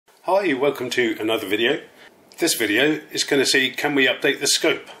Hi, welcome to another video. This video is going to see, can we update the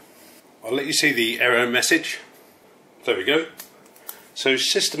scope? I'll let you see the error message. There we go. So,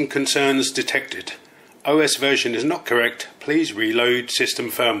 system concerns detected. OS version is not correct. Please reload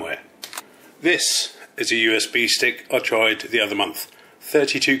system firmware. This is a USB stick I tried the other month.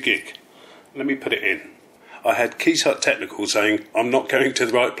 32 gig. Let me put it in. I had Keysight Technical saying I'm not going to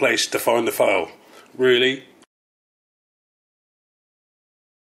the right place to find the file. Really?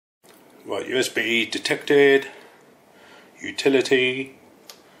 Right, USB detected, utility,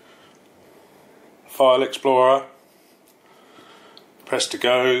 file explorer, press to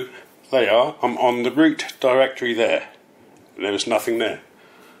go. There you are. I'm on the root directory there. There's nothing there.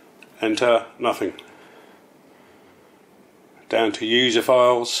 Enter, nothing. Down to user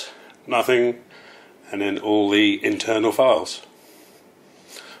files, nothing, and then all the internal files.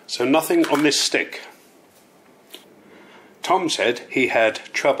 So nothing on this stick. Tom said he had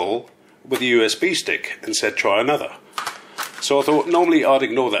trouble with the USB stick and said try another. So I thought normally I'd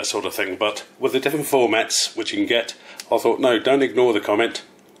ignore that sort of thing, but with the different formats which you can get, I thought no, don't ignore the comment,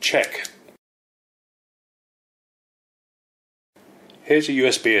 check. Here's a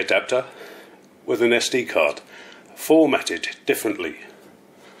USB adapter with an SD card, formatted differently.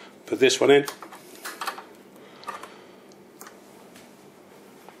 Put this one in.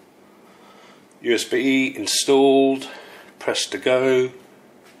 USB installed, press to go.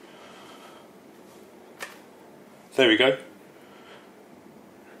 There we go.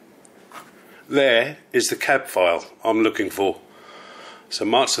 There is the cab file I'm looking for. So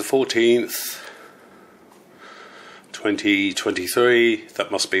March the 14th, 2023,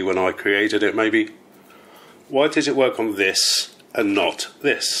 that must be when I created it maybe. Why does it work on this and not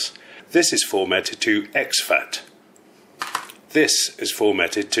this? This is formatted to exFAT. This is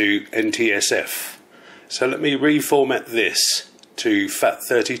formatted to NTSF. So let me reformat this to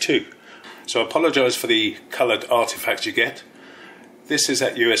FAT32. So I apologise for the coloured artifact you get. This is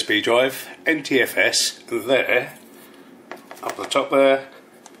that USB drive, NTFS, and there, up the top there,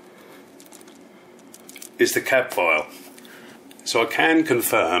 is the cab file. So I can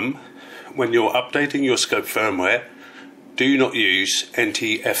confirm, when you're updating your scope firmware, do not use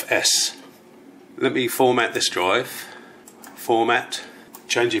NTFS. Let me format this drive. Format,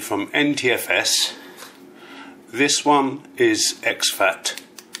 change it from NTFS. This one is exFAT.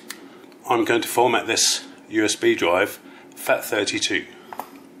 I'm going to format this USB drive FAT32.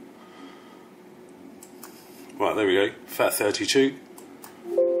 Right, there we go, FAT32.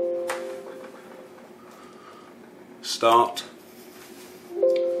 Start.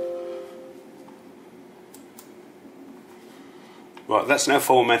 Right, that's now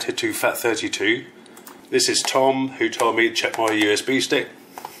formatted to FAT32. This is Tom, who told me to check my USB stick.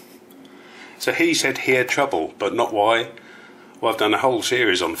 So he said he had trouble, but not why. Well, I've done a whole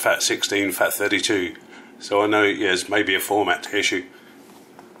series on FAT16, FAT32, so I know yes, maybe a format issue.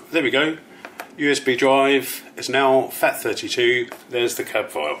 There we go. USB drive is now FAT32. There's the cab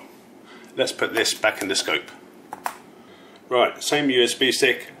file. Let's put this back in the scope. Right, same USB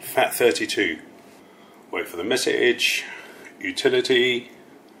stick, FAT32. Wait for the message. Utility.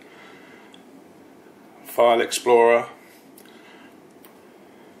 File Explorer.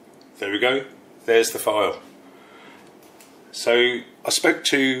 There we go. There's the file. So I spoke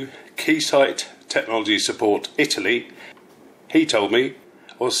to Keysight Technology Support Italy. He told me,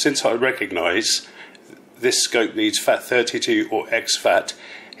 well, since I recognise this scope needs FAT32 or exFAT,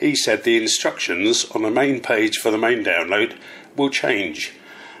 he said the instructions on the main page for the main download will change.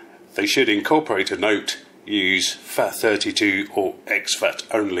 They should incorporate a note, use FAT32 or exFAT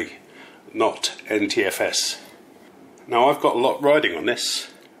only, not NTFS. Now I've got a lot riding on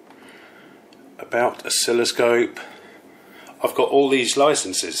this. About oscilloscope. I've got all these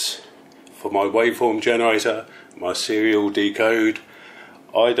licenses for my waveform generator, my serial decode.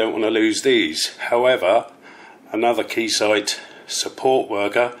 I don't want to lose these. However, another Keysight support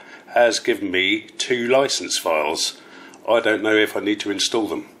worker has given me 2 license files. I don't know if I need to install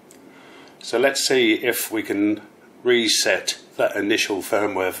them. So let's see if we can reset that initial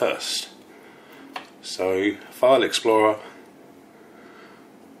firmware first. So, File Explorer.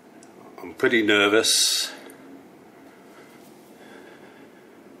 I'm pretty nervous.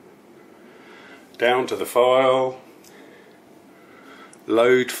 Down to the file,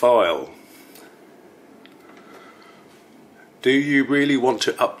 load file. Do you really want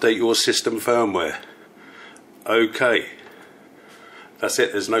to update your system firmware? Okay, that's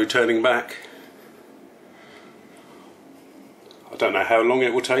it, there's no turning back. I don't know how long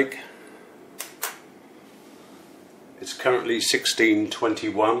it will take. It's currently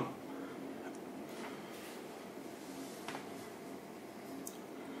 16:21.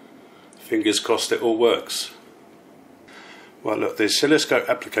 Fingers crossed it all works. Well, look, the oscilloscope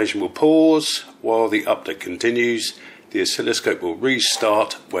application will pause while the update continues. The oscilloscope will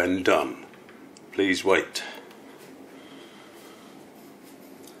restart when done. Please wait.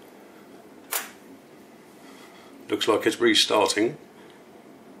 Looks like it's restarting.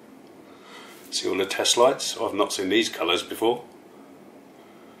 See all the test lights? I've not seen these colours before.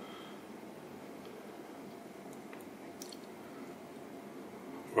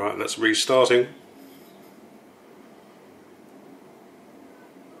 Right, that's restarting.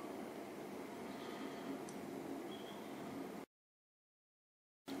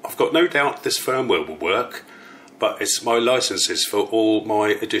 I've got no doubt this firmware will work, but it's my licenses for all my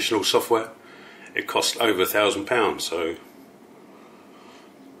additional software. It cost over £1,000, so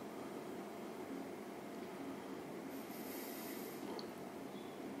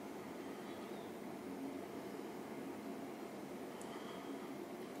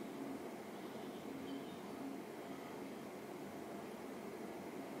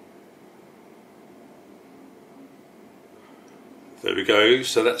there we go.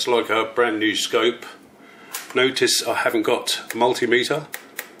 So that's like a brand new scope. Notice I haven't got a multimeter.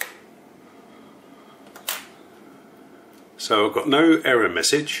 So I've got no error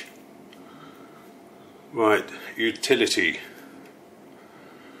message. Right, utility.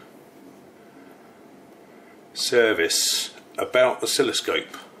 Service. About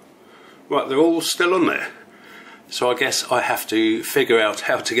oscilloscope. Right, they're all still on there. So I guess I have to figure out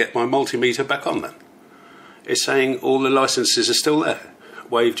how to get my multimeter back on then. It's saying all the licenses are still there.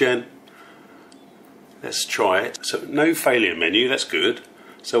 WaveGen. Let's try it. So no failure menu, that's good.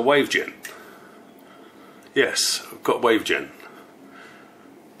 So WaveGen. Yes, I've got WaveGen.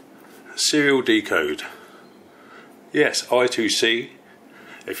 Serial decode. Yes, I2C.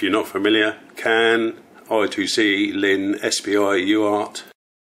 If you're not familiar, CAN, I2C, LIN, SPI, UART.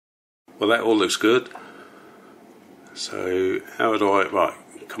 Well, that all looks good. So how do I, right,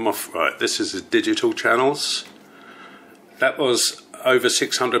 come off, right, this is the digital channels. That was over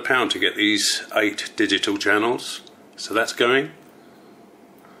 £600 to get these 8 digital channels. So that's going.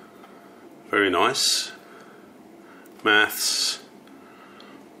 Very nice. Maths.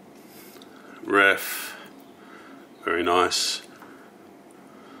 Ref. Very nice.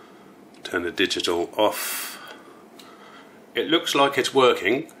 Turn the digital off. It looks like it's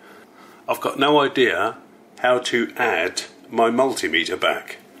working. I've got no idea how to add my multimeter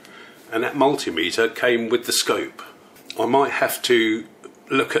back, and that multimeter came with the scope. I might have to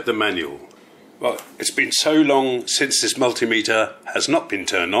look at the manual. Well, it's been so long since this multimeter has not been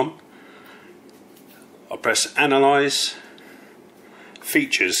turned on. I press Analyze,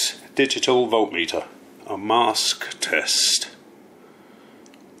 Features, Digital Voltmeter, a mask test.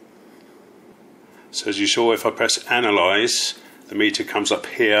 So as you saw, if I press Analyze, the meter comes up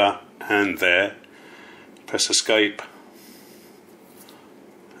here and there. Press Escape,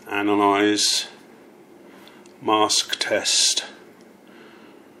 Analyze, Mask Test.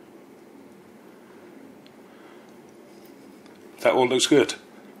 That all looks good.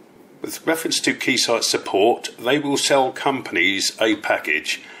 With reference to Keysight support, they will sell companies a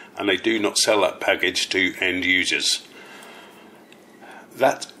package, and they do not sell that package to end users.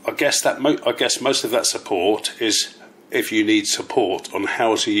 I guess most of that support is if you need support on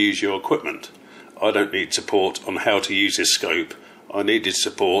how to use your equipment. I don't need support on how to use this scope. I needed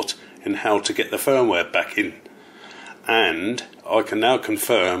support in how to get the firmware back in. And I can now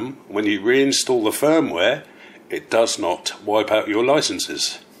confirm when you reinstall the firmware, it does not wipe out your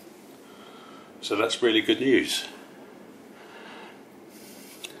licenses. So that's really good news.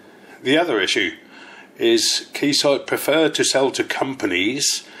 The other issue is Keysight prefer to sell to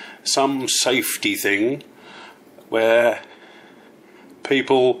companies some safety thing where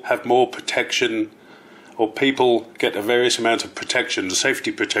people have more protection, or people get a various amount of protection,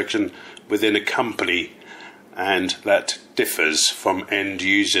 safety protection within a company, and that differs from end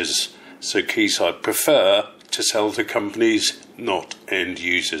users. So Keysight prefer to sell to companies, not end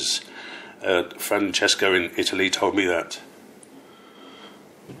users. Francesco in Italy told me that.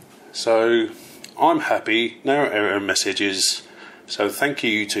 So I'm happy, no error messages. So thank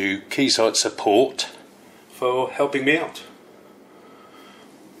you to Keysight support for helping me out.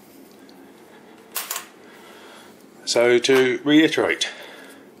 So to reiterate,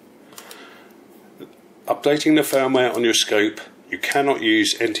 updating the firmware on your scope, you cannot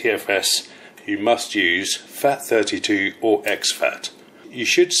use NTFS, you must use FAT32 or exFAT. You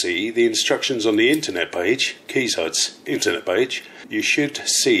should see the instructions on the internet page, Keysight's internet page. You should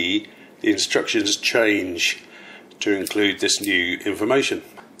see the instructions change to include this new information.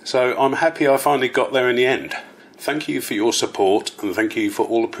 So I'm happy I finally got there in the end. Thank you for your support, and thank you for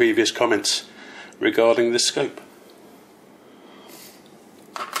all the previous comments regarding this scope.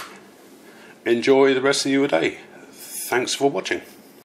 Enjoy the rest of your day. Thanks for watching.